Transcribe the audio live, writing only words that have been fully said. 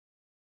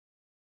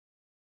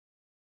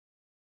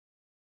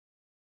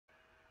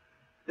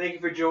Thank you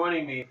for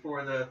joining me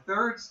for the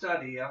third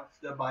study of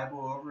the Bible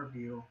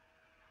overview.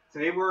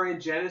 Today we're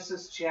in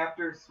Genesis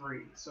chapter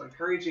 3. So I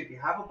encourage you, if you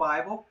have a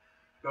Bible,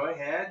 go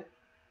ahead,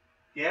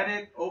 get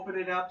it, open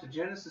it up to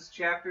Genesis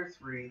chapter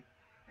 3,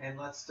 and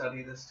let's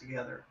study this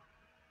together.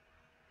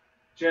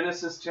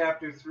 Genesis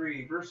chapter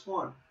 3, verse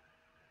 1.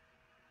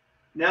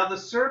 Now the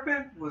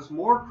serpent was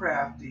more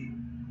crafty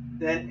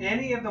than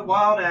any of the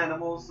wild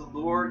animals the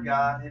Lord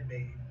God had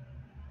made.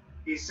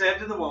 He said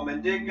to the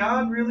woman, "Did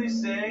God really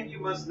say you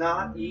must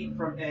not eat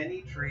from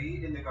any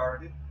tree in the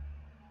garden?"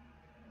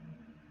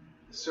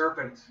 The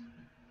serpent.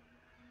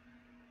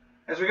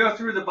 As we go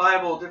through the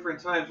Bible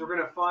different times, we're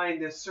going to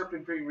find this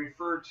serpent being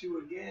referred to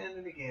again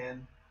and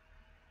again.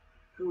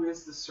 Who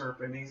is the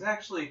serpent? He's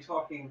actually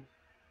talking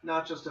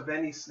not just of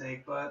any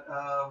snake, but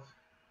of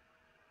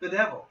the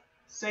devil,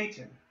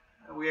 Satan.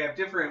 We have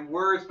different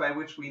words by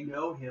which we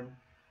know him.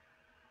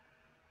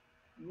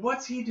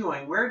 What's he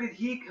doing? Where did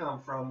he come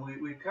from?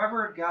 We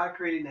covered God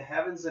creating the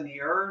heavens and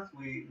the earth.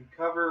 We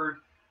covered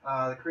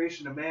the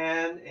creation of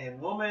man and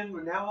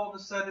woman. Now all of a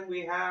sudden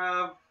we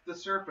have the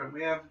serpent.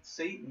 We have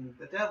Satan,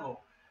 the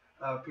devil,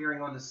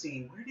 appearing on the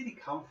scene. Where did he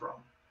come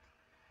from?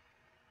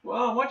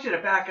 Well, I want you to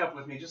back up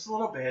with me just a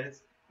little bit.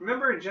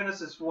 Remember in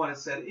Genesis 1 it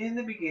said, "In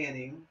the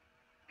beginning,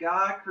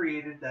 God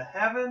created the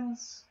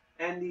heavens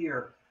and the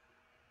earth."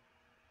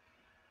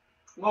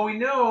 Well, we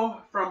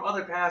know from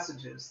other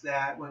passages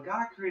that when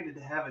God created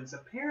the heavens,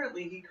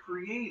 apparently he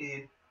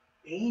created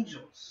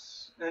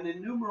angels, an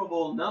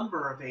innumerable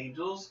number of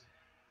angels,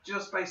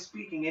 just by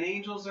speaking. And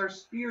angels are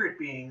spirit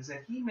beings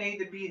that he made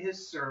to be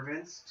his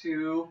servants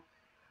to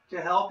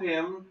help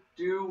him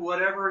do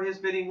whatever his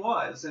bidding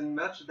was. And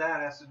much of that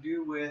has to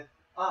do with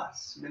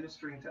us,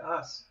 ministering to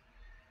us.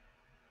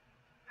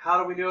 How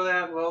do we know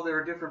that? Well, there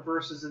are different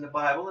verses in the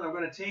Bible, and I'm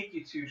going to take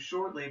you to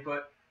shortly,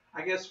 but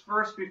I guess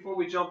first, before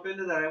we jump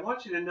into that, I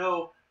want you to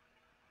know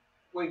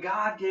when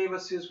God gave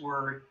us his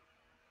word,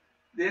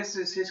 this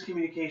is his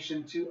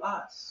communication to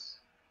us,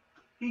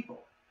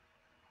 people.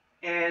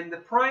 And the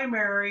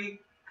primary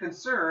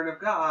concern of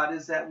God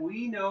is that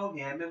we know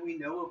him and we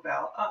know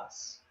about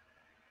us.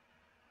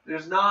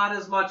 There's not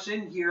as much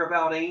in here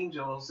about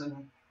angels,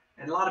 and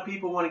a lot of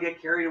people want to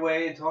get carried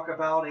away and talk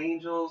about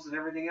angels and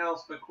everything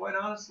else, but quite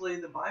honestly,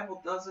 the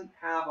Bible doesn't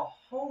have a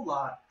whole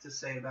lot to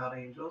say about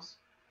angels.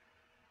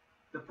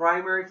 The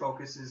primary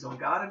focus is on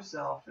God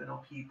himself and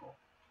on people.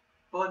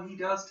 But he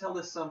does tell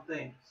us some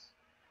things.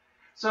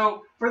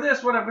 So for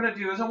this, what I'm going to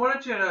do is I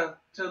want you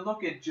to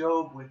look at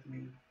Job with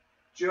me.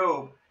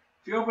 Job.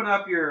 If you open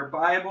up your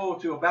Bible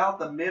to about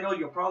the middle,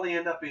 you'll probably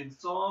end up in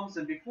Psalms.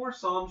 And before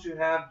Psalms, you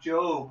have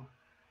Job.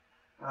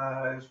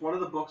 It's one of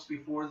the books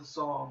before the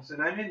Psalms.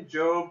 And I'm in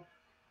Job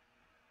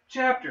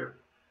chapter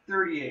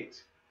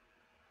 38.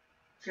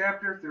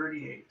 Chapter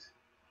 38.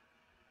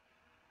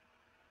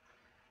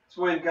 It's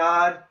when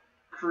God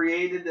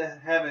created the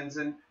heavens,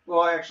 and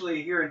well,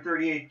 actually here in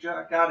 38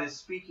 God is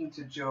speaking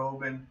to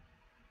Job and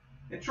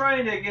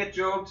trying to get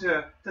Job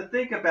to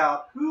think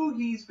about who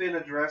he's been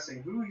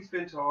addressing, who he's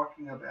been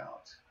talking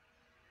about.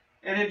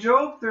 And in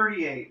Job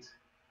 38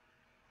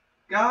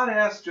 God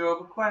asked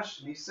Job a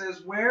question. He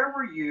says, "Where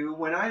were you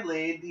when I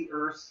laid the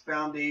earth's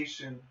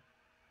foundation?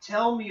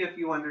 Tell me if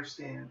you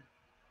understand.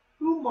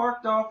 Who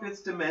marked off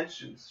its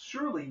dimensions?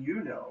 Surely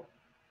you know.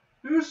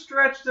 Who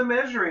stretched the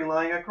measuring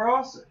line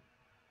across it?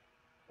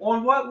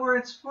 On what were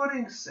its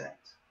footings set?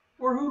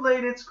 Or who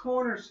laid its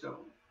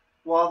cornerstone?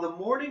 While the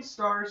morning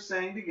stars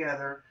sang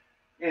together,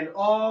 and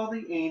all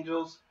the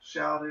angels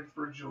shouted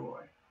for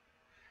joy."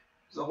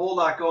 There's a whole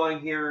lot going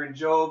here in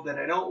Job that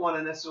I don't want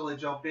to necessarily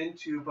jump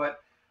into,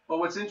 but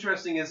what's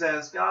interesting is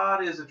as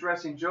God is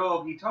addressing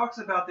Job, he talks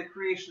about the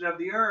creation of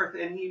the earth,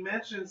 and he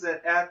mentions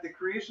that at the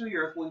creation of the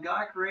earth, when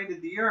God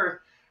created the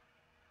earth,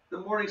 the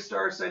morning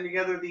stars sang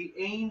together, the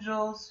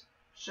angels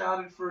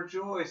shouted for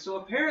joy. So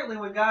apparently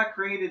when God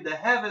created the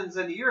heavens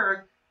and the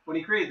earth, when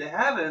he created the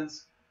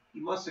heavens,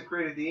 he must have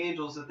created the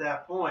angels at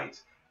that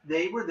point.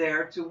 They were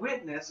there to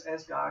witness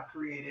as God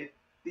created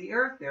the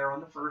earth there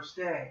on the first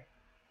day.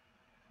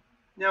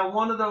 Now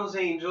one of those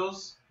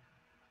angels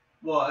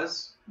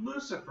was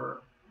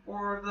Lucifer,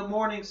 or the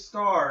morning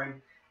star.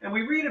 And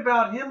we read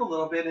about him a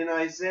little bit in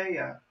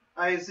Isaiah.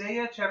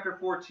 Isaiah chapter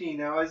 14.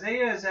 Now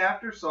Isaiah is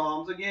after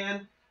Psalms.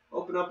 Again,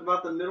 open up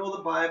about the middle of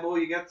the Bible.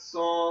 You got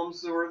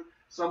Psalms or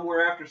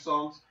somewhere after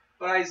Psalms.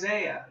 But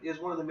Isaiah is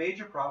one of the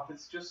major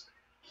prophets. Just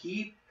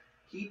keep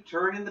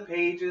turning the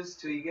pages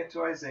till you get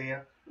to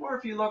Isaiah. Or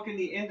if you look in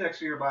the index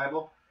of your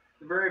Bible,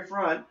 the very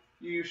front,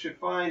 you should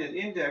find an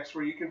index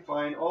where you can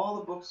find all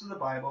the books of the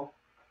Bible.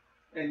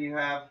 And you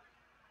have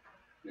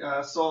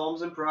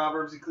Psalms and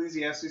Proverbs,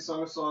 Ecclesiastes,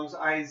 Song of Songs,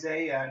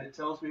 Isaiah, and it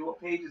tells me what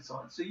page it's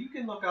on. So you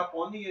can look up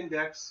on the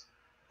index,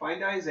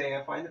 find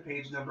Isaiah, find the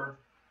page number.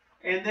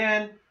 And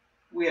then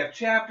we have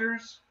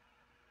chapters.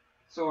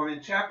 So I'm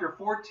in chapter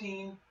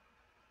 14,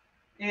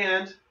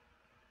 and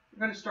I'm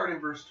going to start in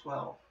verse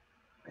 12.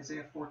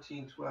 Isaiah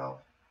 14:12.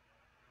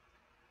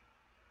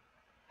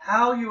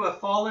 "How you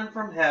have fallen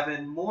from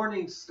heaven,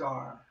 morning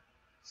star,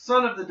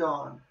 son of the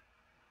dawn.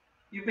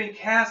 You've been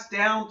cast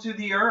down to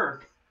the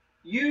earth.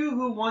 You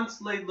who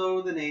once laid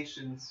low the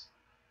nations,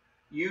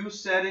 you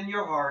said in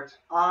your heart,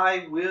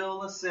 I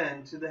will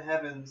ascend to the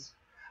heavens.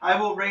 I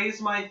will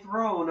raise my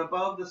throne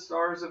above the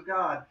stars of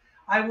God.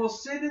 I will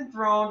sit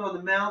enthroned on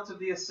the mount of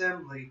the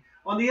assembly,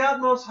 on the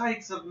utmost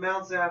heights of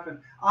Mount Zaphon.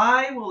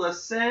 I will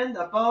ascend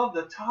above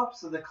the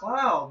tops of the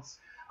clouds.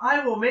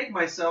 I will make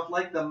myself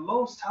like the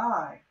Most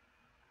High.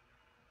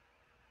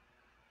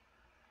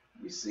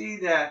 You see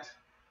that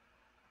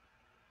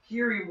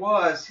here he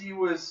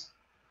was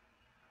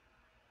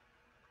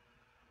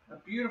a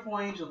beautiful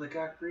angel that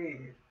God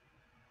created,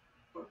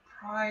 but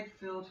pride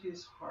filled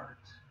his heart,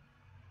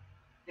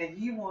 and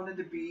he wanted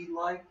to be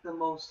like the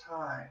Most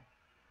High.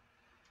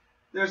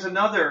 There's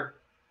another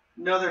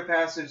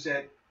passage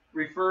that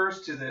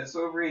refers to this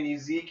over in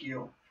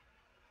Ezekiel.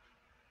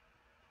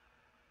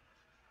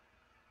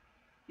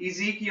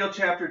 Ezekiel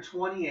chapter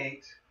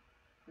 28.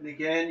 And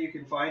again, you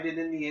can find it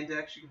in the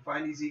index. You can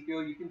find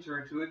Ezekiel. You can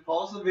turn to it.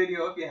 Pause the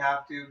video if you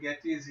have to.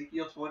 Get to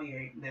Ezekiel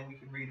 28, and then we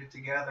can read it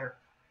together.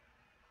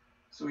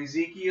 So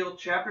Ezekiel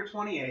chapter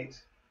 28,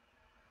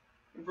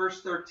 in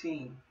verse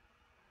 13.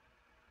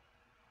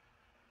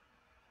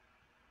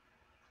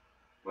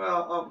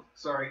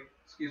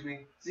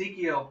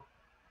 Ezekiel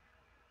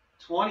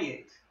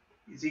 28.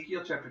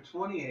 Ezekiel chapter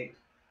 28.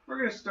 We're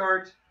going to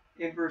start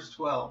in verse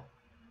 12.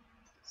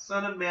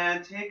 Son of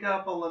man, take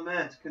up a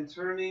lament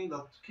concerning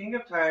the king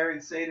of Tyre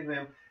and say to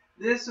him,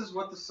 this is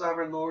what the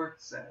sovereign Lord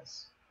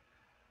says.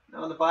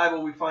 Now in the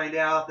Bible we find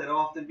out that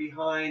often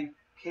behind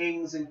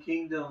kings and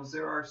kingdoms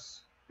there are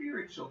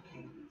spiritual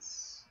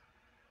kings.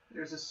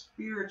 There's a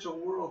spiritual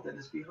world that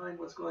is behind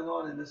what's going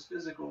on in this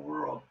physical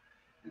world.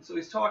 And so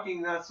he's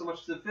talking not so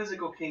much to the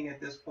physical king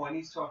at this point,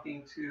 he's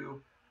talking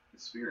to the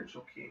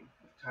spiritual king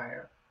of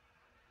Tyre.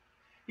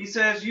 He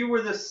says, you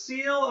were the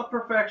seal of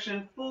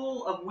perfection,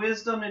 full of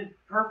wisdom and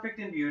perfect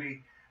in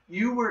beauty.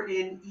 You were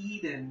in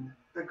Eden,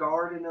 the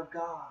garden of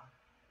God.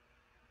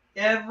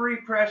 Every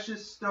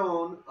precious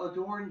stone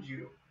adorned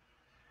you.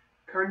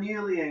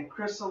 Carnelian,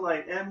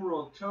 chrysolite,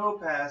 emerald,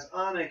 topaz,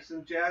 onyx,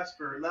 and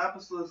jasper,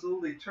 lapis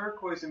lazuli,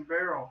 turquoise, and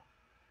beryl.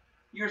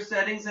 Your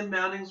settings and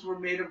mountings were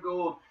made of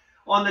gold.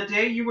 On the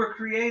day you were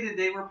created,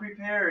 they were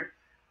prepared.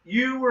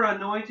 You were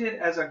anointed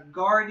as a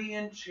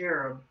guardian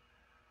cherub,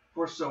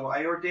 for so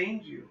I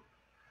ordained you.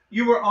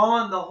 You were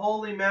on the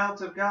holy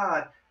mount of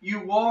God. You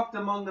walked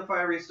among the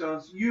fiery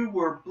stones. You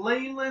were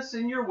blameless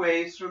in your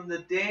ways from the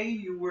day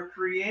you were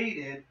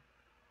created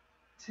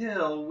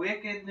till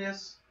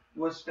wickedness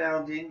was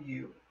found in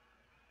you.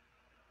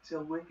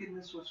 Till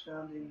wickedness was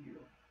found in you.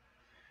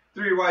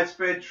 Through your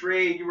widespread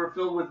trade, you were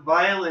filled with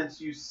violence.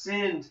 You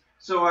sinned.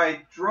 So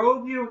I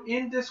drove you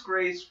in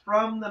disgrace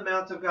from the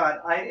mount of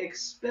God. I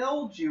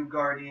expelled you,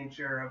 guardian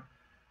cherub,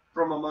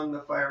 from among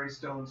the fiery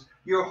stones.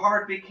 Your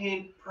heart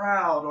became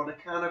proud on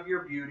account of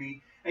your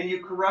beauty, and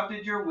you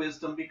corrupted your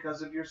wisdom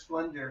because of your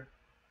splendor.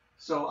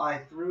 So I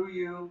threw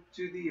you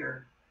to the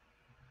earth.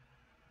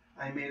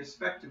 I made a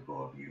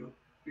spectacle of you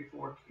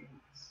before kings.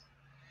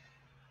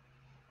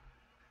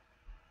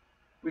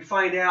 We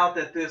find out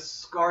that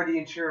this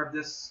guardian cherub,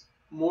 this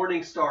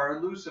morning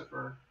star,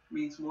 Lucifer,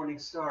 means morning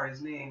star,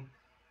 his name,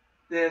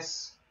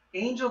 this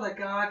angel that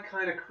God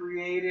kind of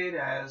created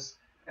as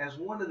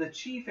one of the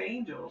chief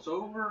angels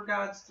over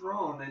God's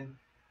throne, and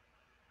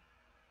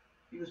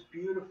he was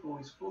beautiful,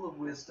 he's full of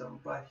wisdom,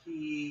 but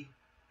he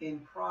in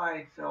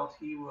pride felt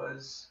he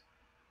was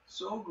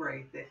so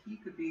great that he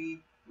could be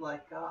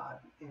like God.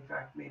 In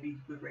fact, maybe he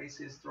could raise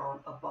his throne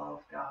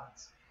above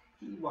God's.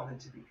 He wanted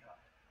to be God.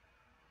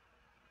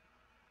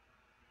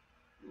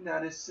 And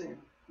that is sin,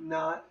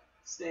 not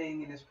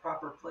staying in his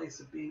proper place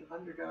of being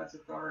under God's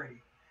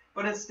authority,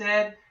 but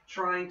instead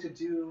trying to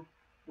do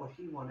what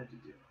he wanted to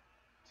do,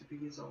 to be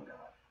his own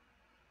God.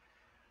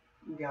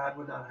 And God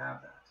would not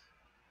have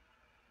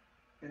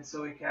that. And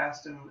so he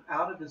cast him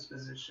out of his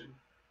position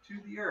to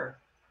the earth.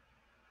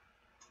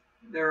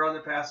 There are other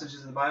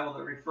passages in the Bible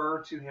that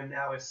refer to him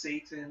now as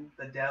Satan,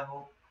 the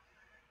devil,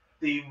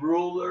 the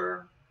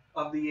ruler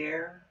of the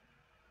air,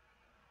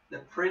 the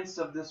prince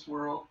of this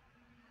world.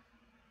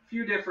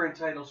 Few different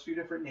titles, few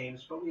different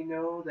names, but we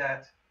know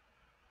that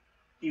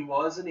he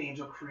was an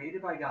angel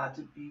created by God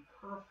to be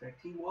perfect.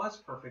 He was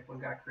perfect when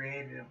God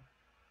created him,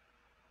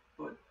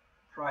 but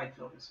pride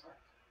filled his heart.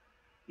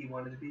 He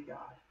wanted to be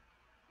God,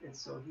 and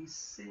so he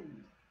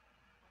sinned.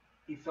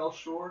 He fell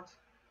short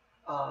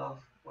of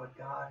what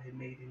God had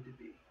made him to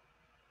be.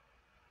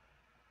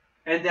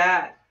 And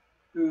that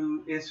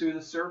who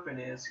the serpent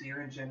is here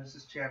in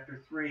Genesis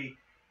chapter 3.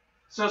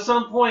 So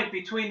some point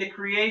between the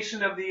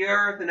creation of the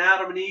earth and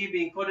Adam and Eve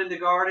being put in the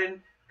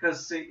garden,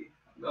 because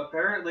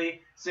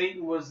apparently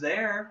Satan was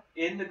there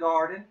in the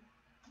garden.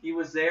 He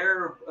was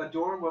there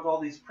adorned with all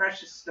these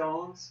precious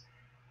stones.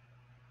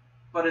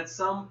 But at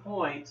some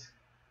point,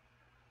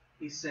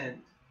 he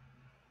sinned.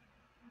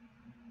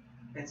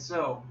 And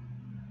so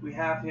we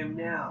have him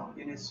now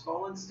in his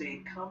fallen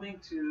state coming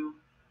to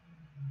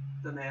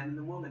the man and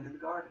the woman in the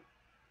garden,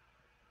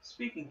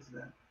 speaking to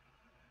them.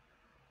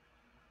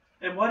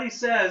 And what he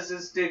says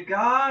is, did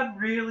God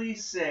really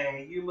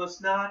say you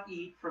must not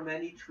eat from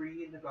any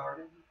tree in the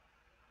garden?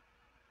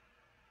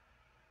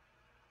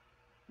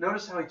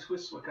 Notice how he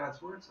twists what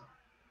God's words are.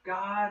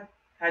 God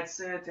had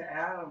said to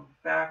Adam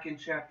back in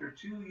chapter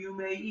 2, you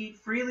may eat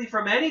freely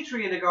from any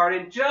tree in the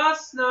garden,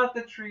 just not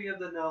the tree of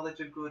the knowledge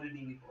of good and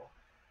evil.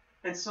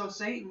 And so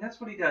Satan, that's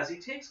what he does. He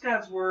takes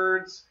God's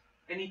words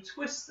and he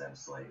twists them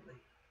slightly.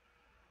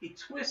 He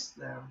twists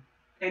them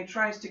and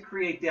tries to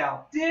create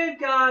doubt. Did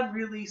God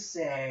really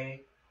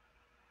say?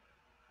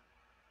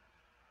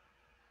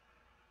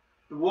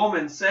 The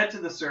woman said to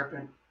the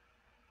serpent,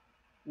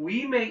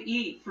 we may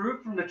eat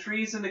fruit from the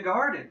trees in the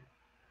garden.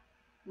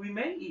 We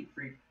may eat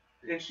fruit.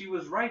 And she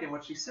was right in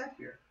what she said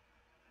here.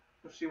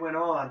 But she went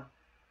on.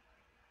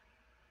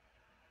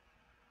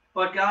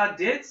 But God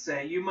did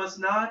say, you must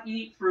not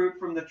eat fruit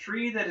from the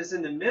tree that is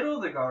in the middle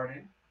of the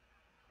garden.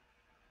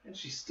 And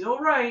she's still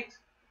right.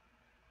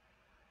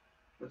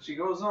 But she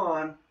goes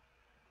on,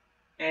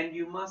 and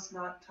you must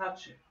not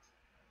touch it,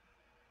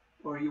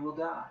 or you will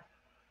die.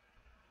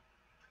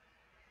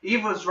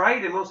 Eve was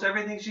right in most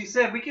everything she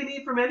said. We can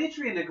eat from any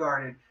tree in the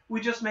garden. We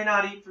just may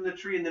not eat from the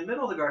tree in the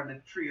middle of the garden,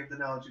 the tree of the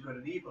knowledge of good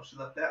and evil. She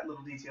left that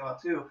little detail out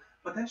too.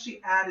 But then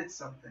she added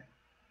something.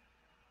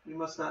 We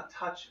must not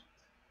touch it.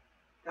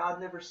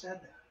 God never said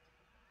that.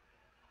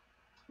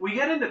 We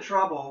get into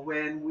trouble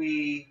when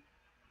we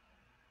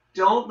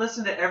don't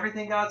listen to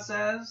everything God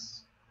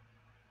says,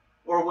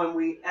 or when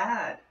we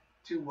add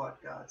to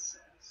what God says.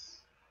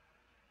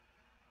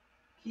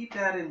 Keep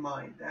that in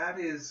mind.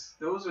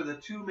 Those are the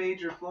two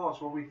major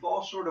flaws where we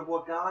fall short of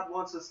what God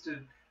wants us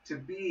to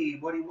be,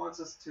 what he wants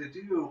us to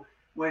do,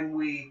 when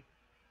we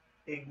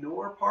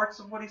ignore parts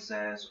of what he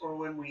says or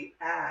when we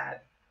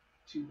add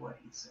to what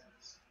he says.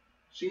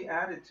 She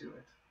added to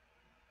it.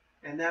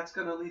 And that's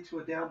going to lead to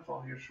a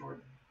downfall here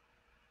shortly.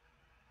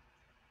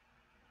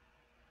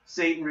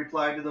 Satan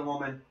replied to the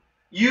woman,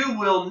 you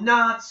will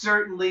not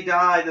certainly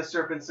die, the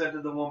serpent said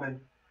to the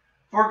woman.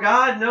 For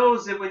God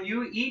knows that when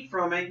you eat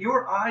from it,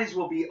 your eyes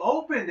will be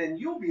opened and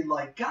you'll be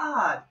like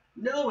God,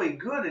 knowing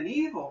good and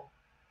evil.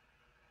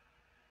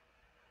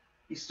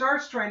 He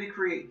starts trying to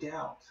create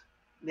doubt.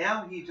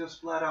 Now he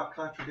just flat out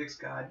contradicts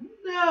God.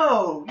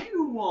 No,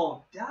 you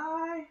won't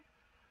die.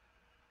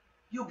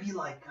 You'll be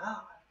like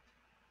God.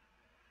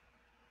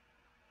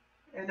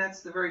 And that's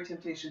the very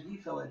temptation he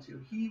fell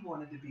into. He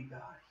wanted to be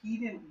God. He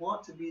didn't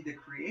want to be the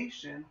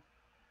creation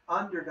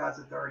under God's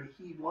authority.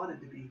 He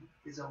wanted to be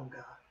his own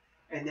God.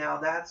 And now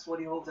that's what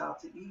he holds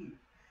out to Eve.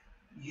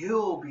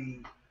 You'll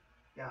be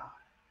God.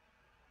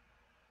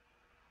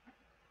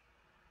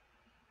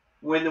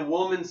 When the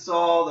woman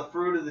saw the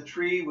fruit of the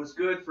tree was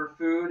good for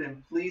food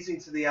and pleasing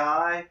to the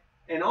eye,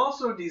 and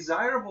also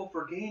desirable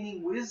for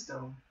gaining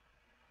wisdom,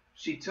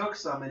 she took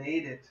some and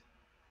ate it.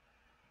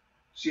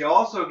 She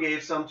also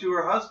gave some to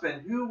her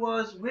husband, who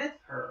was with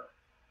her,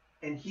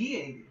 and he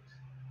ate it.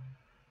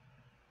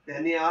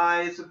 Then the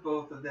eyes of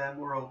both of them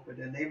were opened,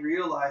 and they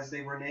realized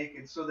they were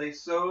naked. So they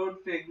sewed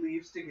fig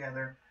leaves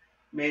together,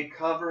 made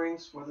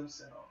coverings for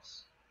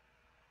themselves.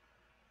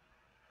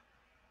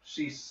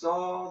 She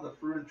saw the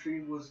fruit of the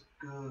tree was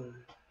good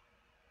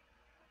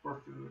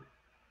for food.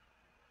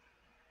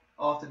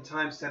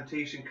 Oftentimes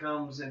temptation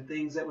comes in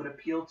things that would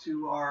appeal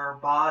to our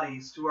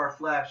bodies, to our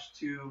flesh,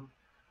 to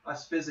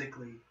us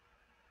physically.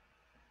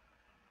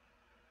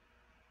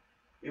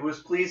 It was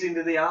pleasing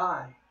to the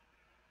eye.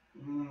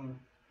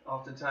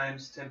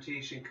 Oftentimes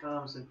temptation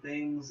comes in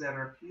things that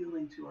are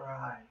appealing to our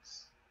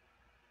eyes.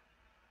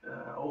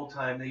 Old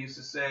time they used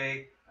to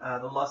say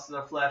the lust of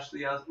the flesh,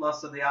 the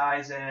lust of the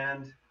eyes,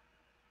 and,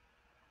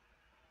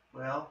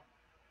 well,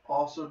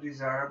 also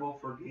desirable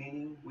for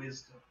gaining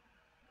wisdom.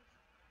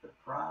 The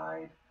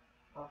pride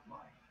of life.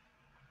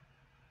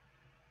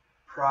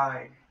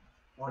 Pride,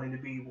 wanting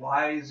to be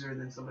wiser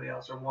than somebody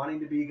else or wanting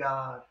to be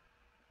God.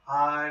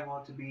 I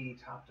want to be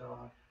top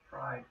dog.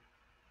 Pride.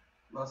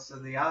 Lust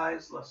of the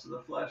eyes, lust of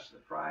the flesh, the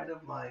pride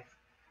of life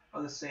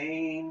are the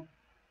same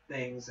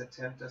things that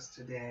tempt us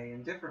today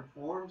in different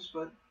forms,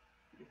 but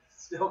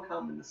still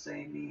come in the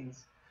same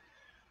means.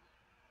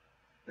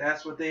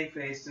 That's what they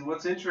faced. And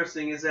what's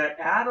interesting is that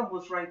Adam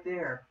was right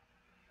there.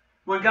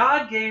 When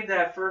God gave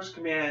that first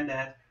command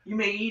that you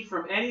may eat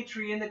from any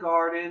tree in the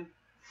garden,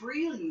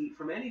 freely eat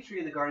from any tree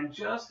in the garden,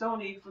 just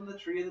don't eat from the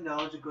tree of the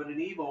knowledge of good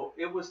and evil,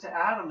 it was to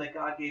Adam that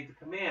God gave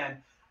the command.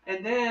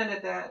 And then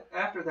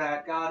after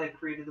that, God had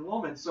created the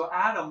woman. So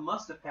Adam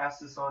must have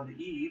passed this on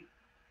to Eve.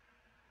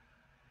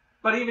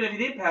 But even if he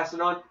did pass it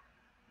on,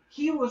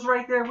 he was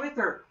right there with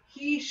her.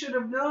 He should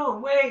have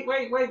known.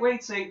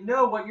 Wait, Satan.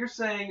 No, what you're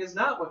saying is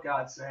not what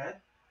God said.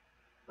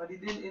 But he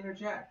didn't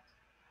interject.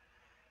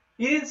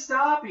 He didn't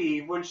stop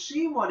Eve when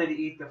she wanted to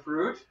eat the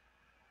fruit.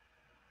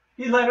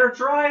 He let her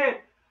try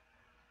it.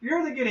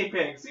 You're the guinea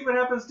pig. See what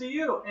happens to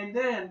you. And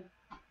then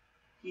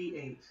he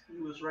ate.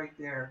 He was right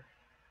there.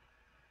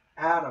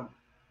 Adam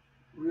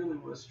really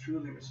was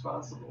truly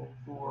responsible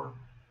for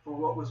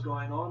what was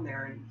going on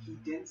there, and he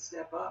didn't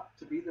step up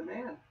to be the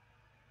man.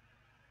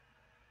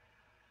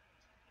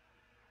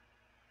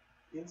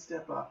 Didn't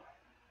step up.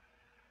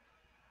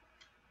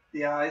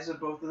 The eyes of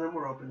both of them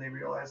were open. They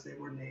realized they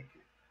were naked.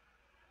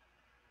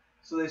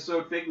 So they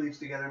sewed fig leaves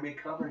together and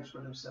made coverings for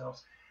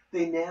themselves.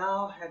 They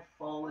now had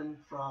fallen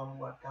from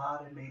what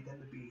God had made them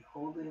to be,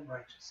 holy and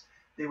righteous.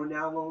 They were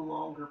now no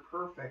longer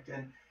perfect.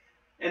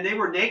 And they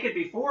were naked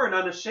before and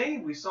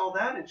unashamed. We saw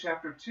that in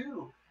chapter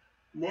 2.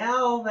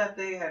 Now that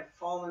they had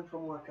fallen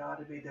from what God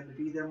had made them to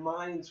be, their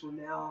minds were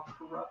now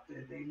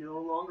corrupted. They no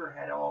longer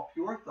had all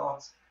pure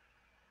thoughts.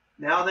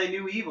 Now they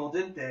knew evil,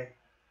 didn't they?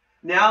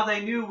 Now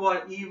they knew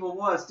what evil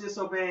was,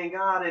 disobeying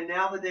God. And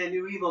now that they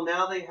knew evil,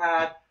 now they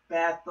had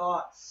bad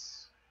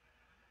thoughts.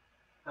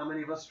 How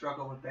many of us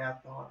struggle with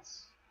bad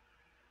thoughts?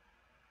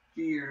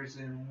 Fears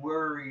and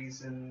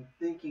worries and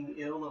thinking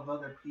ill of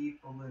other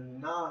people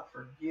and not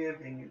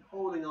forgiving and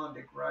holding on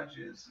to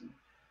grudges and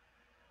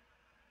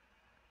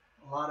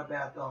a lot of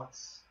bad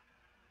thoughts.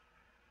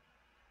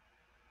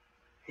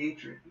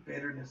 Hatred,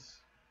 bitterness.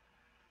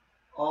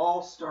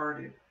 All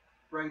started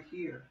right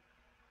here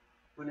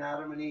when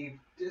Adam and Eve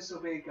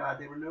disobeyed God.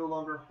 They were no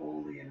longer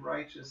holy and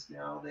righteous.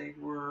 Now they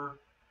were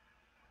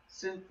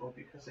sinful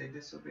because they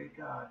disobeyed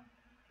God.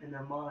 And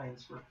their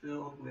minds were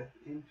filled with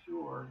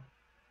impure,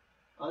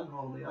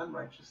 unholy,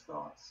 unrighteous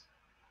thoughts.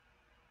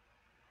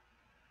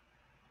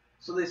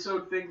 So they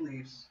sowed fig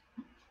leaves.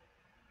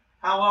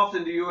 How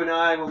often do you and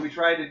I, when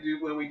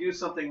we do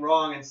something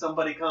wrong and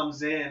somebody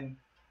comes in,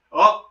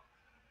 oh,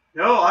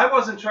 no, I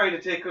wasn't trying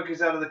to take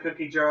cookies out of the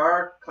cookie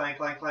jar. Clank,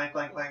 clank, clank,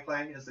 clank, clank,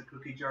 clank, as the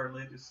cookie jar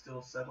lid is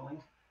still settling.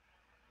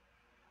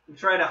 We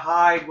try to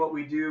hide what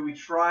we do. We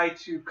try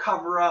to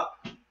cover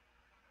up.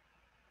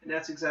 And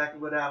that's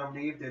exactly what Adam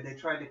and Eve did. They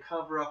tried to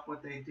cover up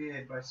what they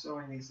did by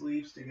sewing these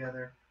leaves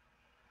together.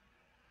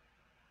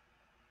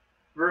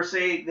 Verse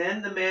 8,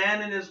 then the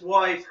man and his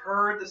wife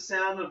heard the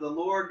sound of the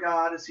Lord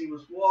God as he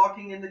was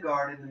walking in the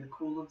garden in the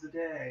cool of the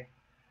day.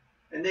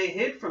 And they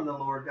hid from the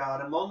Lord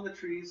God among the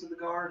trees of the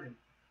garden.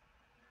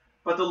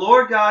 But the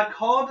Lord God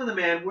called to the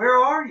man, where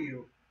are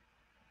you?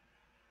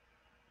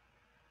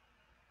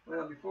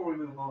 Well, before we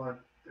move on,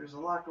 there's a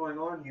lot going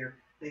on here.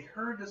 They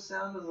heard the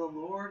sound of the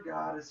Lord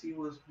God as he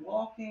was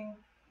walking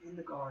in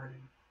the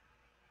garden.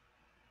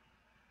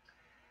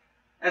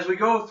 As we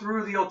go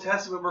through the Old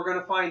Testament, we're going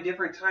to find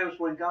different times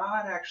when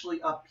God actually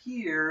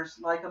appears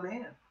like a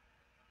man.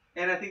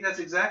 And I think that's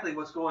exactly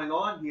what's going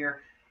on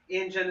here.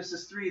 In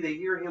Genesis 3, they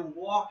hear him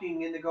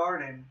walking in the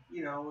garden.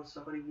 You know,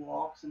 somebody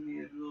walks and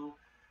the little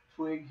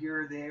twig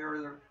here or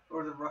there,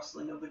 or the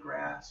rustling of the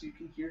grass. You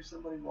can hear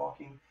somebody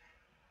walking.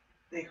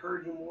 They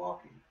heard him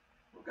walking.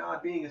 Well,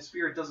 God, being a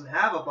spirit, doesn't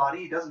have a body.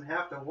 He doesn't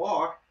have to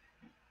walk.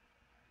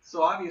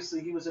 So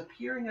obviously he was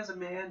appearing as a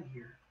man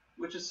here,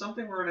 which is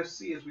something we're going to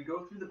see as we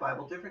go through the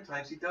Bible. Different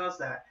times he does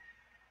that.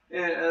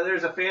 And,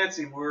 there's a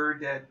fancy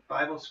word that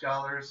Bible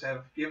scholars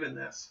have given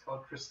this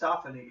called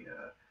Christophany,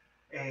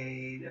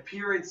 an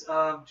appearance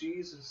of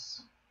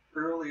Jesus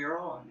earlier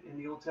on in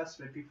the Old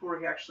Testament. Before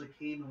he actually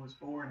came and was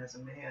born as a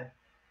man,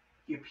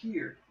 he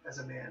appeared as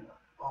a man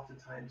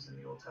oftentimes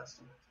in the Old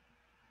Testament.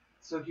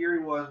 So here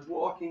he was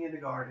walking in the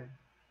garden.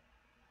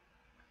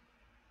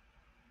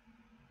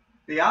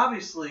 They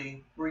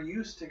obviously were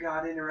used to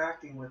God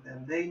interacting with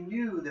them. They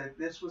knew that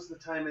this was the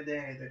time of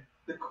day,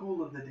 the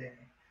cool of the day,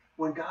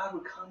 when God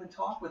would come and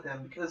talk with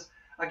them. Because,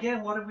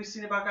 again, what have we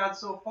seen about God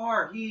so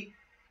far? He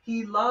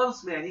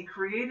loves man. He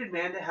created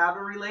man to have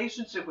a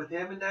relationship with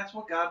him, and that's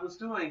what God was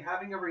doing,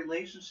 having a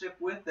relationship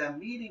with them,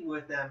 meeting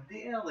with them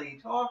daily,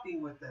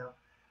 talking with them,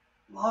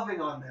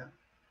 loving on them.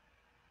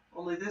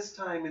 Only this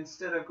time,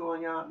 instead of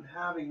going out and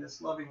having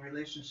this loving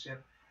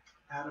relationship,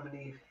 Adam and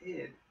Eve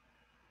hid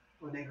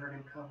when they heard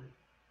him coming.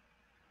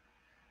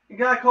 And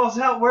God calls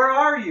out, where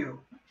are you?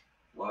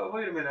 Well,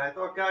 wait a minute. I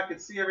thought God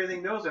could see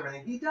everything, knows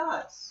everything. He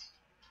does.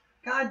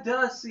 God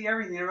does see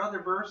everything. There are other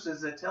verses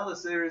that tell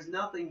us there is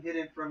nothing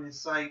hidden from his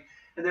sight,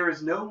 and there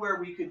is nowhere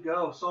we could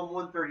go. Psalm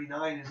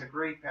 139 is a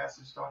great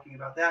passage talking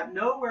about that.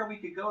 Nowhere we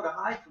could go to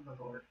hide from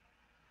the Lord.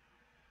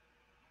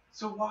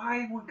 So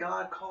why would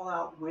God call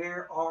out,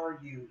 where are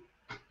you?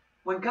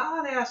 When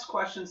God asks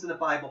questions in the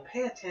Bible,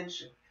 pay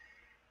attention.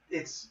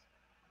 It's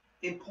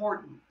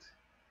important.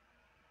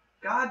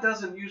 God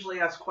doesn't usually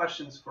ask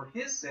questions for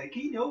his sake.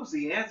 He knows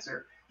the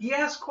answer. He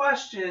asks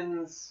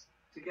questions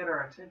to get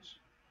our attention.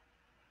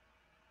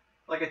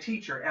 Like a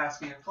teacher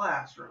asking a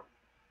classroom.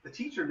 The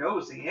teacher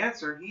knows the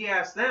answer. He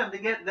asks them to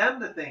get them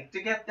to think,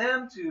 to get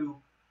them to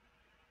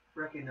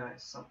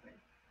recognize something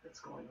that's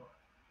going on.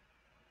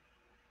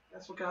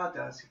 That's what God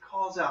does. He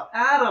calls out,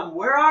 Adam,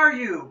 where are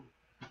you?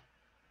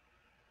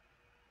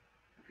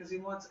 Because he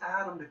wants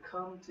Adam to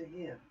come to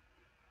him.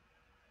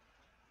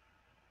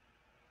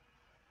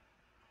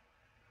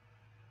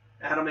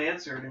 Adam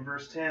answered in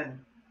verse 10,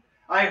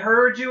 I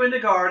heard you in the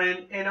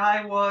garden, and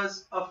I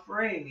was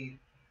afraid,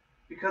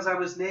 because I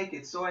was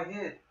naked, so I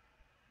hid.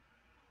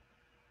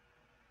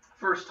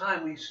 First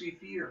time we see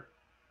fear.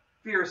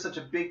 Fear is such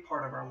a big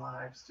part of our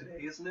lives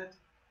today, isn't it?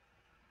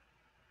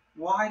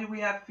 Why do we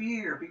have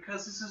fear?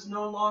 Because this is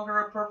no longer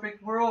a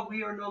perfect world.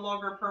 We are no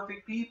longer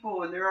perfect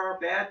people, and there are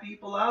bad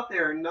people out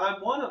there, and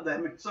I'm one of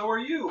them, and so are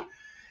you.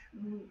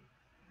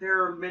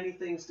 There are many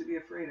things to be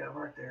afraid of,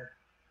 aren't there?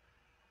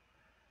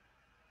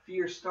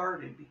 Fear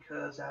started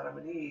because Adam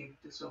and Eve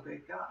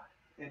disobeyed God.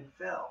 and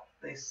fell.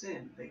 They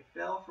sinned. They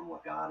fell from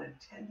what God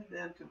intended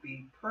them to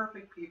be,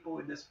 perfect people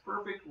in this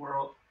perfect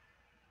world,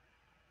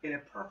 in a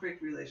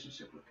perfect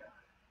relationship with God.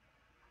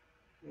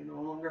 They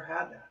no longer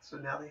had that, so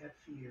now they had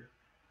fear.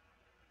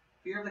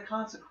 Fear of the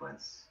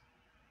consequence.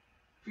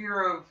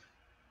 Fear of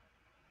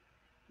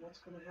what's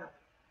going to happen.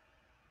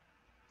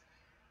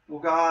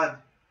 Well,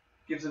 God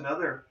gives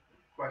another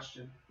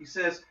question. He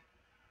says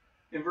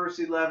in verse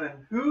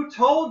 11, "Who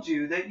told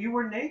you that you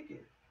were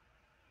naked?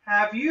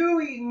 Have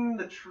you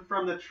eaten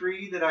from the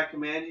tree that I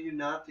commanded you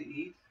not to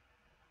eat?"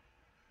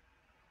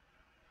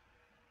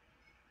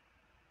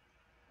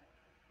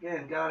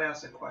 Again, God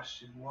asks a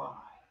question. Why?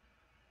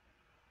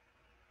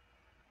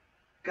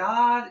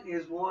 God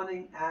is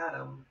wanting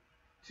Adam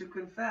to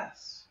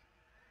confess,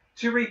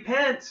 to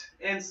repent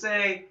and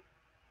say,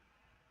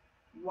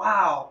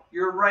 "Wow,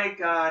 you're right,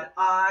 God.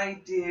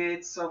 I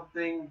did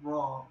something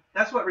wrong."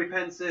 That's what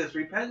repentance is.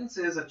 Repentance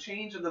is a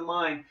change of the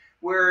mind,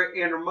 where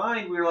in our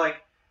mind we're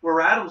like,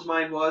 where Adam's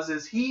mind was,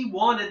 is he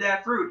wanted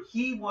that fruit.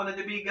 He wanted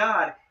to be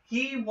God.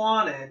 He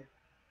wanted,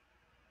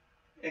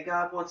 and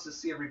God wants to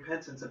see a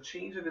repentance, a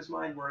change of his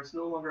mind where it's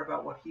no longer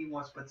about what he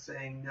wants, but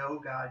saying, "No,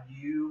 God,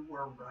 you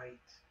were right.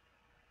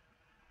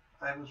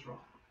 I was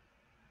wrong."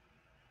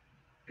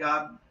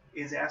 God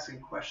is asking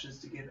questions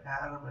to give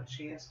Adam a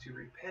chance to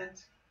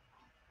repent,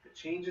 to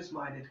change his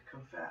mind, and to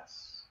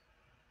confess.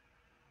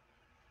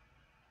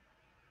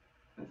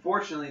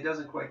 Unfortunately, it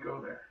doesn't quite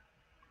go there.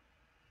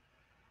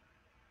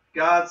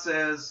 God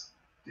says,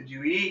 "Did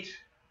you eat?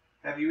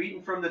 Have you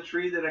eaten from the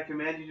tree that I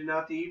commanded you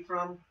not to eat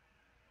from?"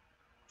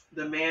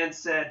 The man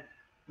said,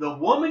 "The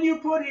woman you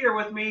put here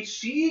with me,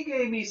 she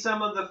gave me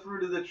some of the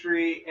fruit of the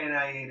tree, and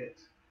I ate it."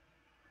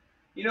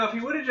 You know, if he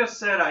would have just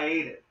said, "I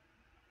ate it,"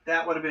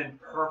 that would have been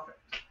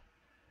perfect.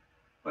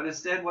 But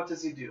instead, what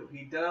does he do?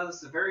 He does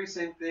the very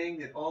same thing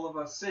that all of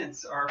us,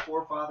 since our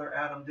forefather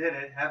Adam did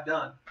it, have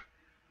done.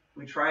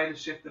 We try to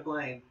shift the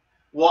blame.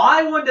 "Well,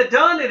 I wouldn't have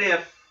done it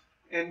if..."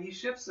 And he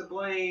shifts the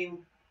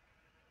blame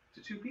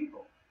to two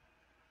people.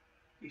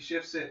 He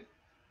shifts it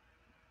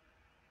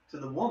to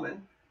the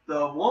woman.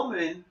 But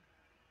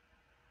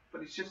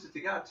he shifts it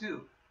to God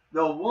too.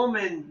 "The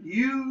woman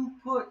you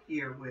put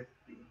here with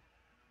me,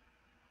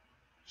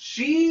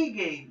 she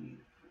gave me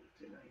the fruit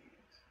and I ate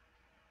it."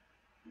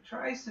 He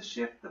tries to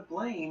shift the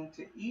blame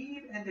to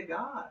Eve and to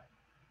God.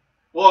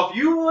 "Well, if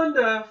you wouldn't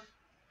have..."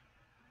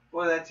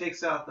 Boy, that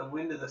takes out the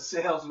wind of the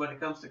sails when it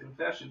comes to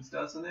confessions,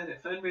 doesn't it?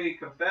 If anybody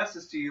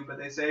confesses to you, but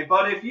they say,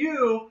 "But if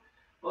you..."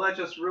 Well, that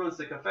just ruins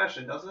the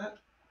confession, doesn't it?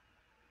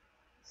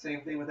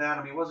 Same thing with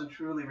Adam. He wasn't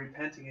truly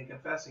repenting and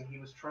confessing. He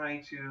was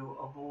trying to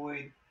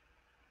avoid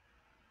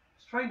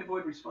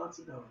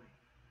responsibility.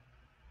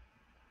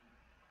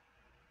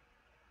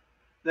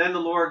 Then the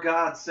Lord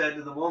God said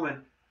to the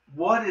woman,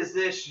 "What is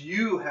this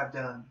you have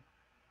done?"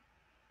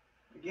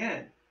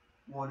 Again,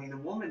 wanting the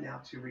woman now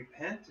to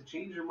repent, to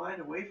change her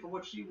mind away from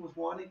what she was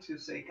wanting, to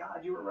say,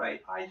 "God, you were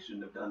right. I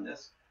shouldn't have done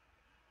this."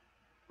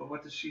 But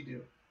what does she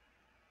do?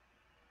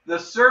 "The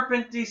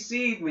serpent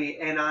deceived me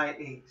and I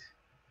ate."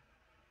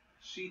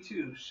 She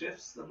too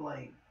shifts the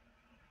blame.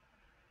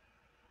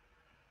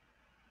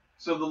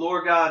 So the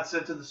Lord God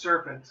said to the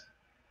serpent,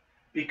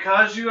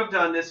 "Because you have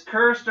done this,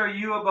 cursed are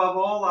you above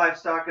all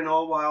livestock and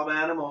all wild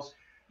animals.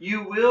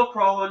 You will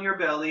crawl on your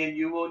belly and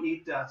you will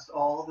eat dust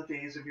all the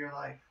days of your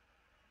life."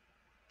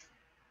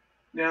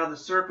 Now the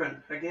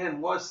serpent, again,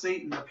 was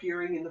Satan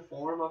appearing in the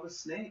form of a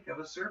snake, of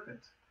a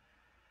serpent.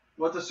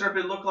 What the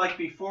serpent looked like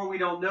before, we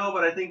don't know,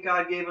 but I think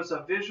God gave us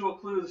a visual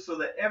clue so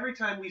that every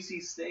time we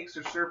see snakes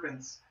or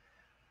serpents,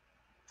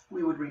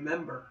 we would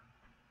remember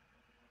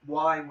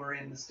why we're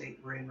in the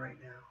state we're in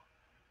right now.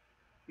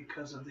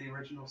 Because of the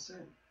original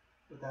sin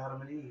with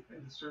Adam and Eve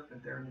and the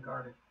serpent there in the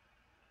garden.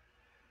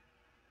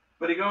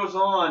 But he goes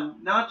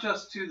on, not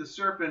just to the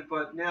serpent,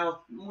 but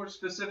now more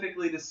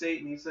specifically to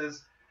Satan. He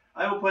says,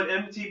 "I will put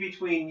enmity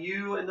between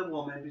you and the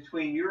woman,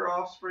 between your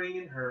offspring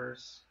and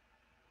hers.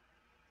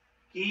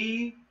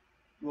 He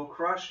will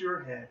crush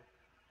your head,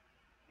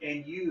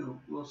 and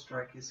you will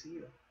strike his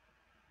heel."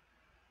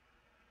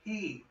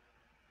 He.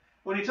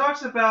 When he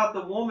talks about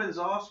the woman's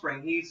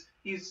offspring,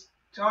 he's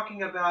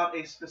talking about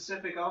a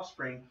specific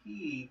offspring.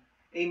 He,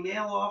 a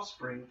male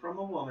offspring from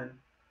a woman,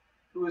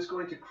 who is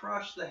going to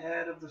crush the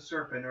head of the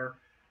serpent. Or,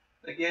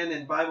 again,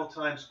 in Bible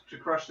times, to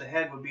crush the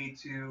head would be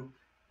to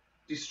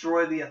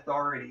destroy the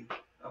authority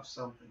of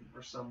something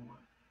or someone.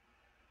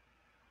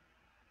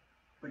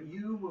 But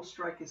you will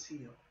strike his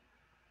heel.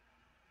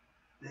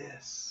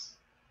 This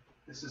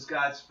is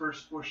God's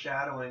first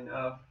foreshadowing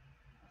of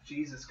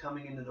Jesus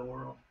coming into the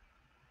world.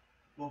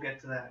 We'll get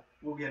to that.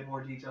 We'll get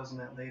more details on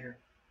that later.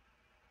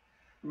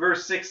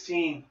 Verse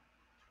 16,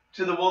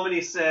 to the woman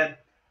he said,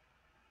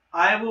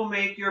 "I will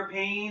make your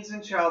pains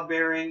in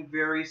childbearing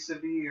very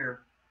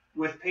severe.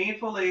 With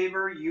painful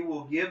labor you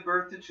will give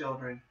birth to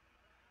children.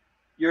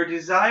 Your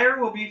desire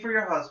will be for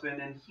your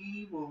husband, and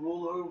he will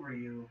rule over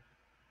you."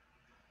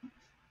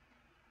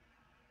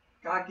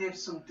 God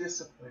gives some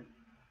discipline,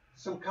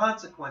 some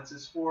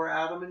consequences for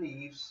Adam and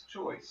Eve's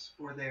choice,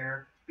 for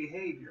their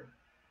behavior.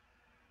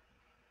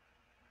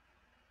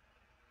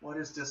 What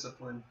is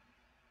discipline?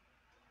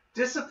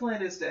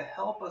 Discipline is to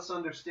help us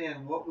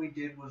understand what we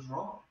did was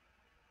wrong.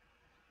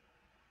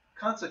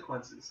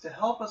 Consequences, to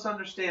help us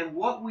understand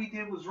what we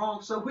did was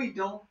wrong so we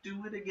don't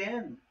do it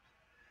again.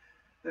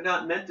 They're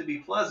not meant to be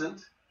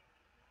pleasant.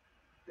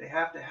 They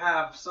have to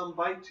have some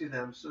bite to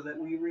them so that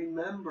we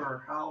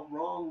remember how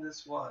wrong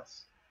this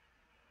was.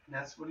 And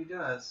that's what he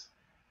does.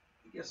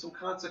 He gives some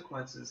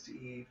consequences to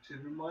Eve to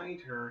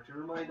remind her, to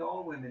remind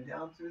all women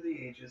down through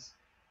the ages,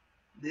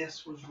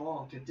 this was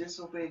wrong. To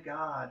disobey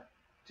God,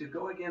 to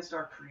go against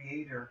our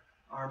Creator,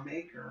 our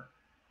Maker,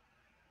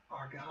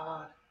 our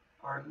God,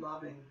 our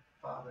loving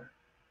Father,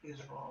 is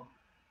wrong.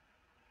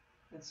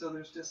 And so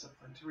there's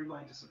discipline to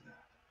remind us of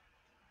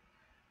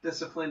that.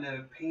 Discipline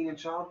of pain in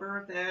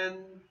childbirth, and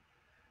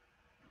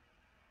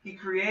he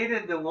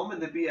created the woman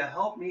to be a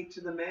helpmeet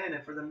to the man,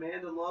 and for the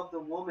man to love the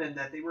woman,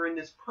 that they were in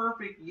this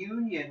perfect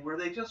union where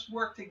they just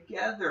worked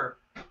together.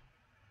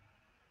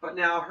 But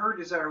now her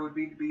desire would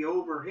be to be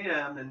over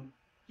him, and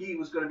he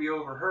was going to be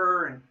over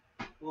her, and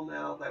well,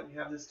 now that we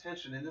have this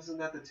tension, and isn't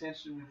that the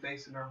tension we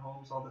face in our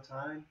homes all the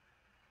time?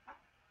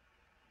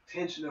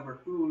 Tension over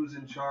who's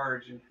in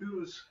charge and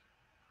who's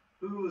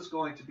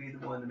going to be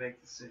the one to make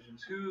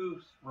decisions,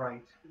 who's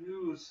right,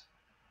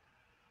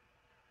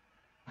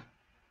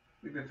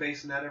 we've been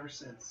facing that ever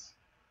since.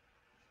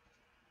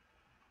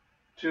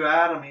 To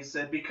Adam he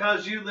said,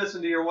 because you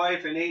listened to your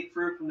wife and ate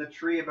fruit from the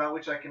tree about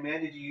which I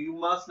commanded you, you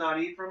must not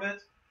eat from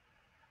it.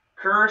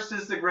 Cursed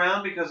is the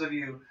ground because of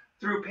you.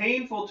 Through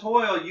painful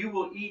toil you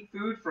will eat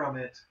food from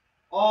it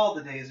all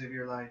the days of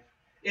your life.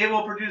 It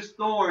will produce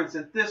thorns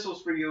and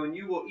thistles for you, and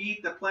you will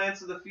eat the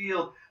plants of the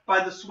field.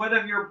 By the sweat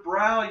of your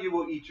brow you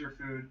will eat your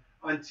food,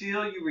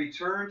 until you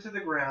return to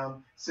the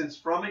ground, since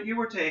from it you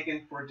were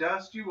taken, for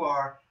dust you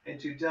are, and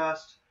to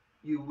dust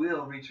you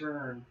will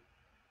return.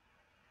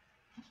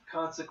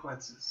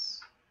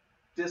 Consequences.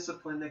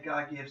 Discipline that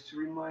God gives to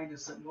remind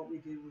us that what we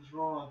did was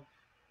wrong.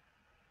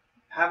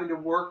 Having to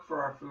work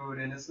for our food,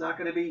 and it's not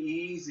going to be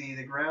easy.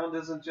 The ground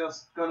isn't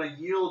just going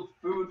to yield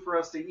food for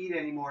us to eat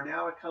anymore.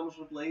 Now it comes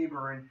with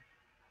labor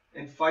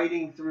and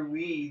fighting through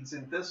weeds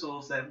and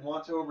thistles that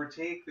want to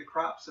overtake the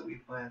crops that we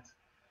plant.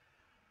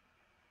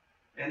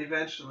 And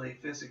eventually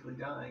physically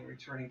dying,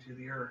 returning to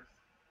the earth.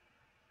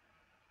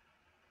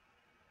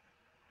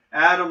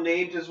 Adam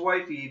named his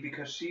wife Eve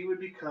because she would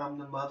become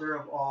the mother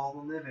of all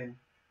the living.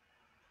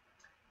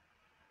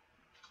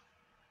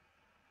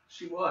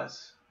 She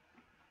was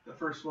the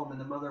first woman,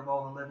 the mother of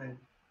all the living.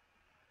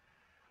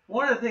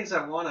 One of the things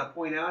I want to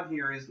point out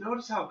here is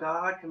notice how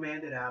God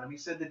commanded Adam. He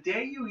said, the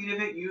day you eat of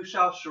it, you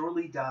shall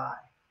surely die.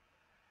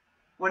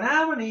 When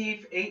Adam and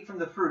Eve ate from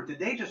the fruit, did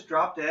they just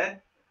drop dead?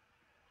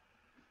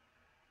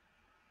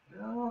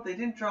 No, they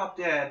didn't drop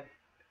dead.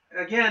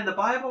 Again, the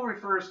Bible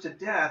refers to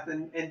death,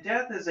 and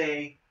death is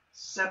a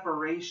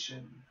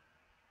separation.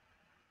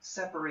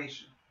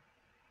 Separation.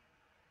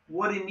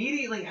 What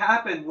immediately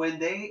happened when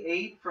they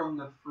ate from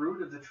the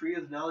fruit of the tree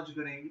of the knowledge of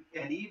good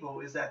and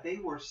evil is that they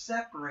were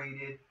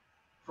separated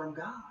from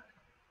God.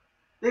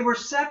 They were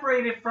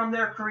separated from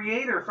their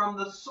Creator, from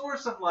the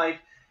source of life,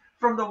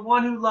 from the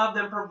one who loved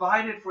them,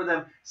 provided for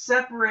them,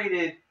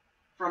 separated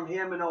from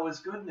Him and all His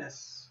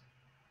goodness.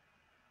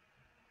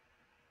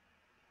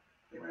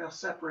 They were now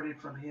separated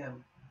from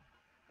Him.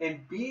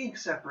 And being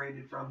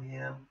separated from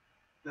Him,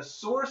 the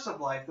source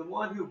of life, the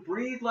one who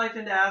breathed life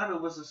into Adam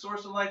and was the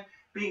source of life,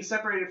 being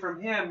separated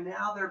from Him,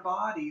 now their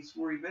bodies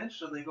were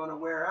eventually going to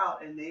wear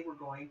out and they were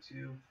going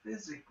to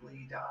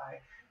physically die,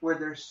 where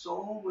their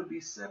soul would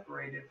be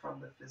separated from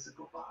the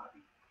physical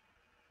body.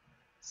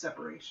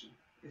 Separation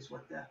is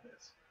what death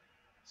is.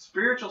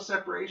 Spiritual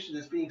separation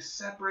is being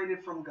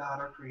separated from God,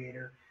 our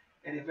Creator,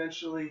 and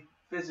eventually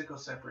physical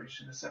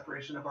separation, the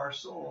separation of our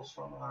souls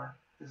from our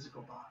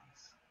physical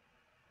bodies.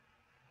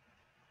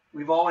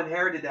 We've all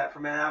inherited that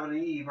from Adam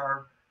and Eve,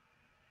 our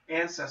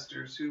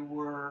ancestors who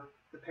were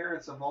the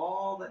parents of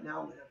all that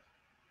now live.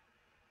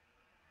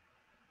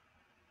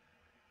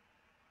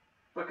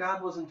 But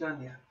God wasn't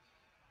done yet.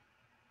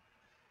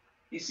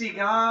 You see,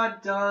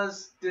 God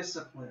does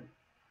discipline.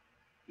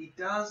 He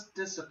does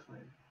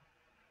discipline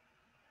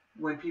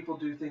when people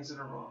do things that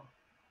are wrong.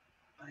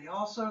 But He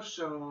also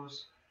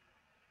shows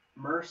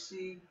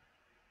mercy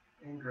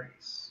and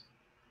grace.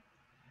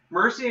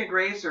 Mercy and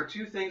grace are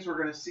two things we're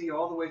going to see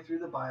all the way through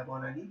the Bible,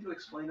 and I need to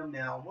explain them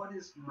now. What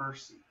is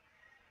mercy?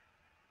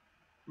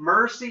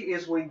 Mercy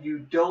is when you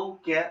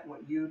don't get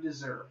what you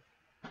deserve.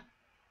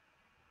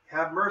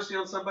 Have mercy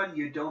on somebody,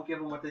 you don't give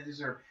them what they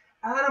deserve.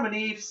 Adam and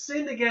Eve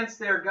sinned against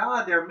their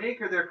God, their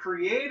Maker, their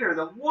Creator.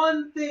 The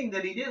one thing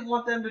that He didn't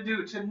want them to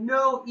do, to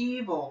know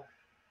evil,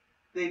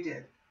 they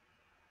did.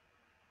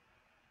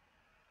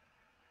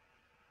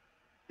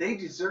 They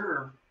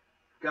deserve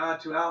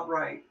God to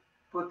outright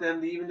put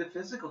them even to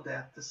physical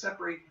death, to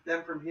separate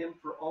them from Him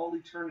for all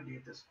eternity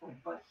at this point.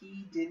 But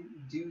He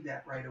didn't do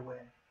that right away.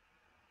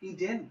 He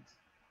didn't.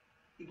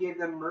 He gave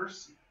them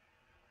mercy.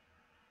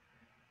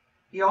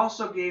 He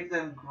also gave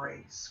them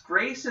grace.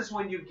 Grace is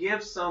when you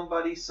give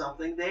somebody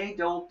something they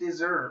don't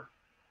deserve.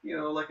 You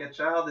know, like a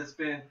child that's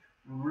been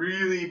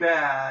really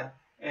bad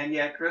And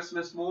yet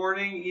Christmas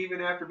morning, even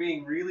after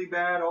being really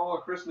bad all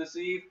of Christmas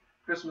Eve,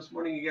 Christmas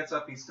morning he gets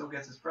up, he still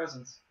gets his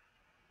presents.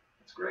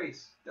 It's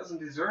grace. Doesn't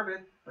deserve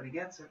it, but he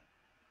gets it.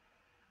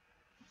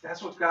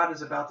 That's what God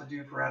is about to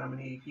do for Adam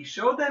and Eve. He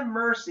showed them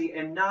mercy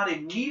and not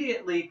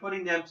immediately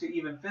putting them to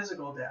even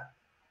physical death.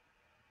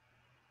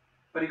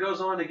 But he goes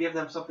on to give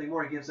them something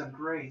more. He gives them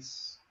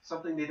grace,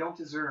 something they don't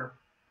deserve.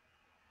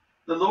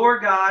 The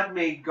Lord God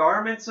made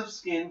garments of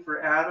skin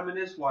for Adam and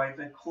his wife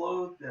and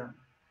clothed them.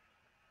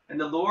 And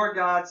the Lord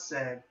God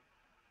said,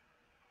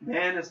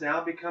 man has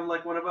now become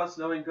like one of us,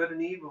 knowing good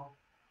and evil.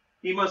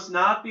 He must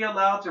not be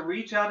allowed to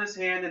reach out his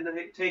hand and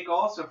take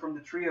also from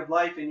the tree of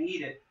life and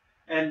eat it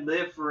and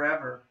live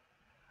forever.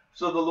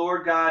 So the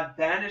Lord God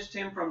banished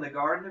him from the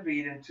Garden of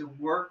Eden to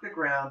work the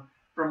ground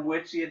from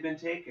which he had been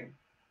taken.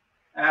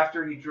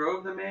 After he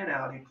drove the man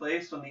out, he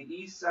placed on the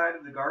east side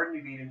of the Garden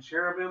of Eden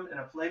cherubim and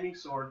a flaming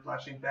sword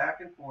flashing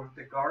back and forth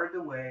to guard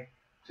the way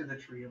to the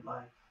tree of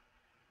life.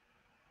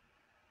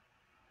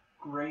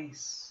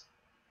 Grace.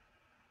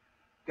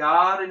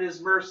 God in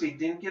his mercy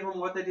didn't give them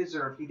what they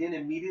deserved. He didn't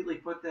immediately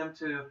put them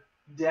to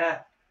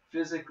death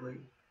physically,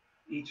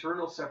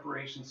 eternal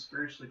separation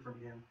spiritually from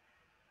him.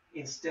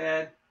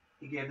 Instead,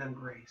 he gave them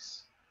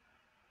grace.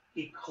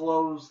 He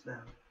clothes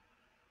them.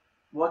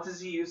 What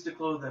does he use to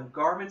clothe them?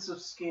 Garments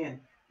of skin.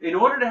 In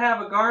order to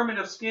have a garment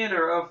of skin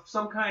or of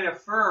some kind of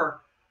fur,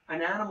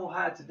 an animal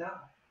had to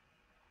die.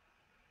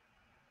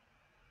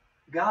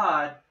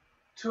 God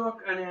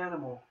took an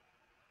animal,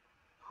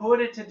 put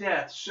it to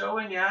death,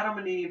 showing Adam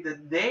and Eve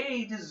that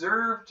they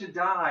deserved to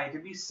die, to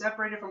be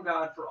separated from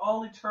God for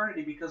all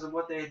eternity because of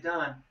what they had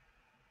done.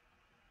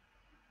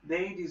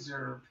 They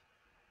deserved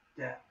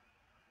death.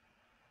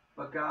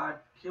 But God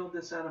killed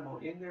this animal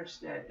in their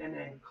stead and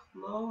then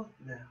clothed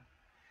them.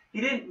 He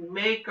didn't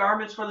make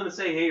garments for them and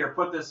say, hey, here,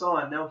 put this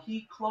on. No,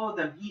 he clothed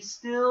them. He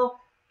still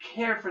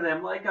cared for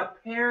them like a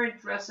parent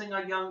dressing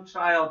a young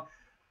child,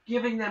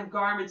 giving them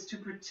garments to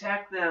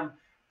protect them,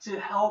 to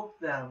help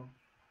them.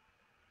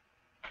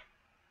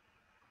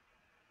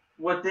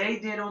 What they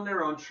did on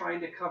their own,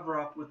 trying to cover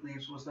up with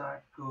leaves, was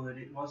not good.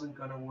 It wasn't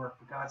going to work.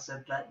 But God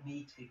said, let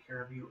me take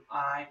care of you.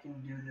 I can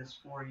do this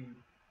for you.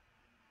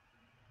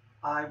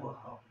 I will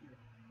help you.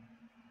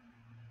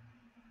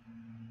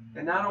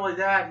 And not only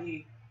that,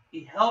 he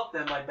helped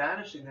them by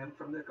banishing them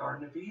from the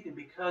Garden of Eden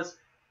because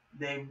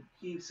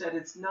he said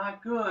it's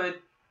not good.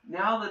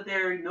 Now that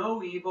they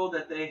know evil,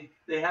 that they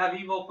have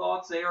evil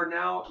thoughts, they are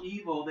now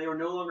evil. They are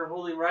no longer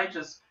holy and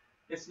righteous.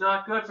 It's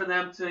not good for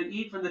them to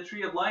eat from the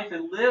tree of life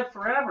and live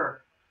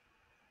forever.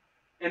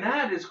 And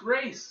that is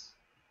grace.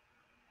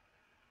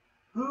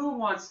 Who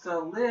wants to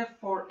live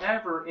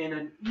forever in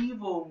an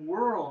evil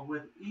world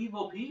with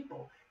evil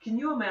people? Can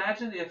you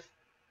imagine if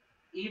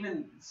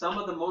even some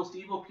of the most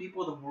evil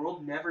people of the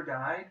world never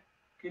died?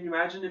 Can you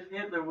imagine if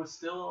Hitler was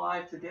still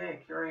alive today,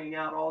 carrying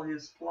out all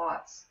his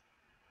plots?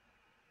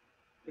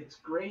 It's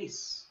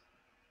grace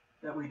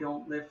that we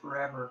don't live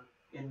forever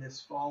in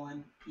this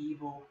fallen,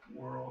 evil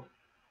world.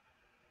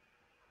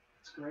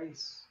 It's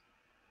grace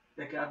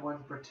that God wanted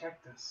to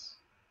protect us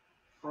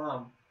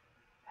from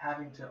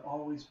having to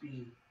always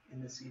be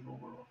in this evil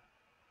world.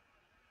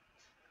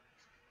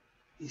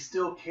 He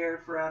still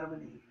cared for Adam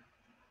and Eve.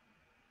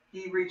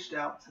 He reached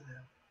out to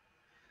them.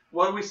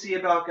 What do we see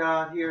about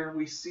God here?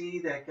 We see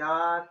that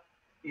God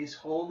is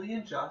holy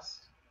and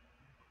just.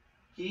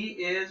 He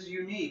is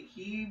unique.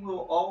 He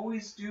will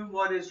always do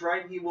what is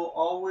right. He will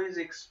always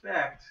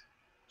expect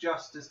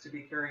justice to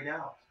be carried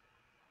out.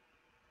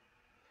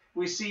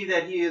 We see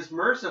that he is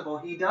merciful.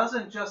 He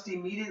doesn't just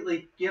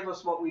immediately give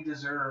us what we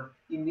deserve,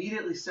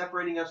 immediately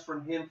separating us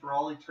from him for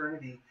all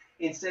eternity.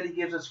 Instead, he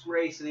gives us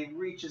grace and he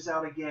reaches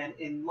out again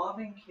in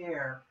loving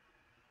care.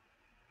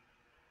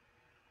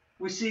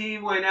 We see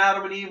when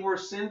Adam and Eve were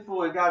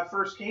sinful and God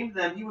first came to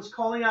them, he was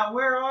calling out,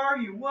 where are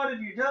you? What have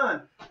you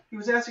done? He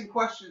was asking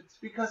questions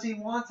because he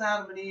wants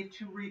Adam and Eve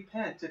to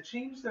repent, to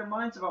change their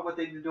minds about what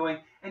they've been doing,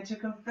 and to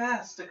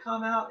confess, to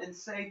come out and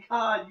say,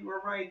 God, you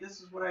were right. This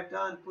is what I've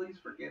done. Please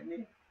forgive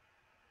me.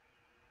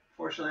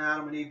 Fortunately,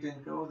 Adam and Eve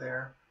didn't go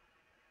there.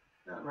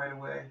 Not right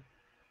away.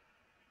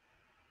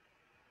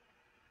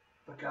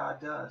 But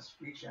God does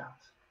reach out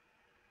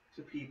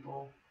to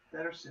people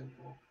that are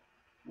sinful,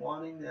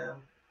 wanting them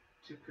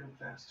to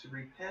confess, to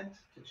repent,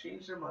 to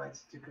change their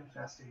minds, to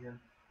confess to him.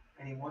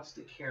 And he wants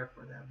to care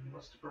for them. He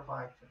wants to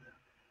provide for them.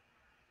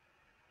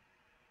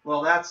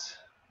 Well, that's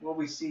what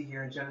we see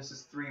here in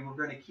Genesis 3. We're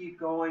going to keep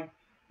going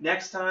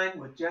next time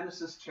with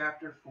Genesis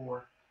chapter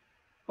 4.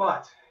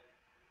 But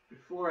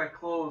before I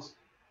close,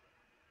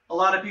 a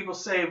lot of people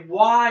say,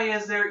 why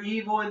is there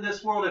evil in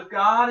this world? If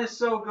God is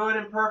so good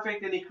and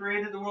perfect and he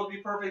created the world to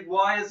be perfect,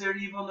 why is there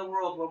evil in the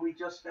world? Well, we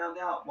just found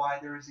out why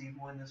there is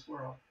evil in this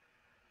world.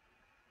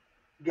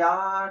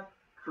 God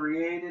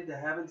created the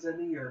heavens and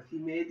the earth. He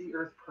made the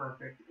earth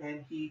perfect,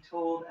 and he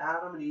told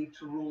Adam and Eve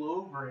to rule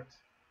over it.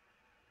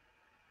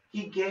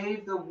 He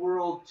gave the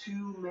world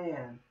to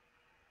man.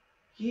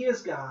 He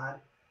is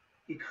God.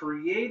 He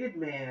created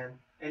man,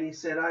 And he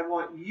said, I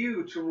want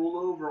you to rule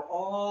over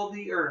all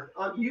the earth.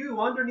 You,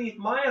 underneath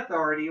my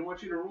authority, I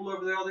want you to rule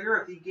over all the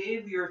earth. He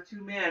gave the earth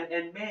to man.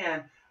 And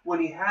man, when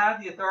he had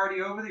the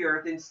authority over the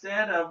earth,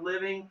 instead of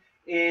living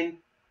in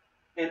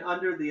and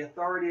under the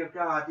authority of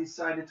God,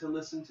 decided to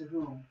listen to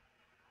whom?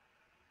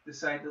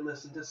 Decided to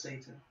listen to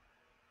Satan.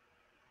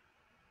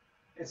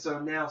 And so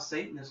now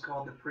Satan is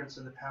called the prince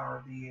of the power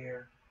of the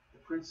air. The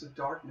prince of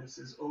darkness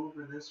is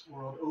over this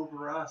world,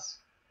 over us.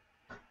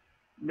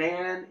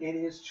 Man,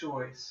 in his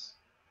choice,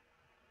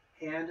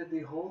 handed the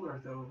whole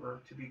earth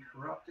over to be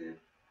corrupted,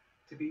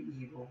 to be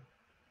evil.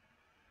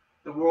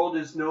 The world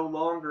is no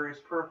longer as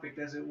perfect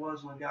as it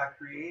was when God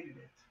created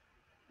it.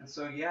 And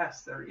so,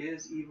 yes, there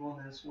is evil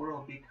in this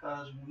world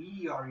because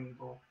we are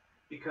evil,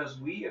 because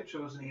we have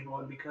chosen evil,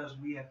 and because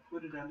we have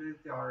put it under the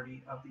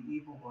authority of the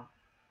evil one,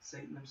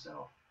 Satan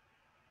himself.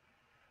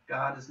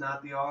 God is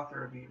not the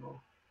author of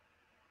evil,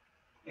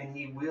 and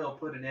he will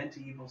put an end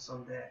to evil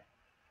someday.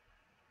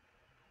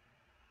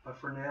 But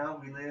for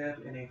now, we live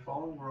in a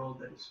fallen world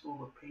that is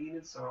full of pain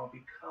and sorrow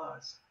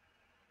because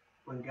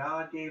when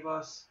God gave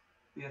us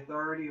the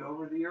authority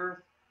over the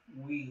earth,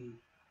 we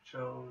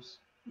chose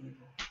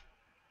evil.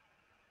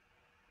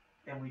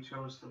 And we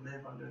chose to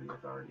live under the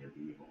authority of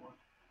the evil one.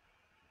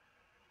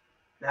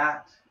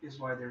 That is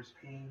why there's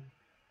pain.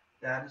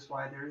 That is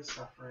why there is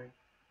suffering.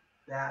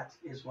 That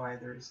is why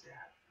there is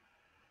death.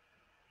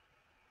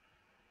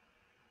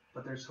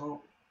 But there's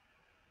hope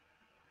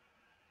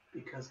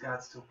because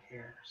God still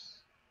cares.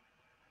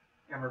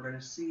 And we're going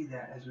to see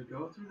that as we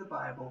go through the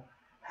Bible,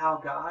 how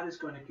God is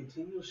going to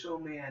continue to show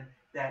man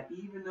that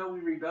even though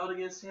we rebelled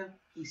against him,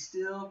 he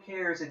still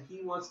cares and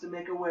he wants to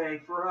make a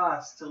way for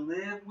us to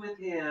live with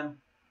him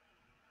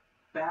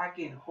back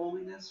in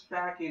holiness,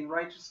 back in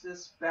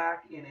righteousness,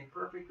 back in a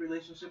perfect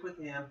relationship with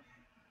him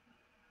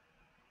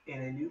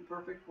in a new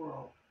perfect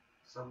world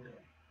someday.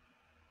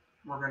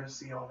 We're going to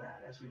see all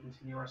that as we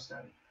continue our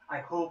study. I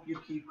hope you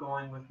keep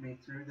going with me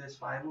through this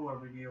Bible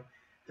overview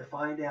to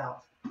find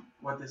out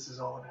what this is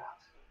all about.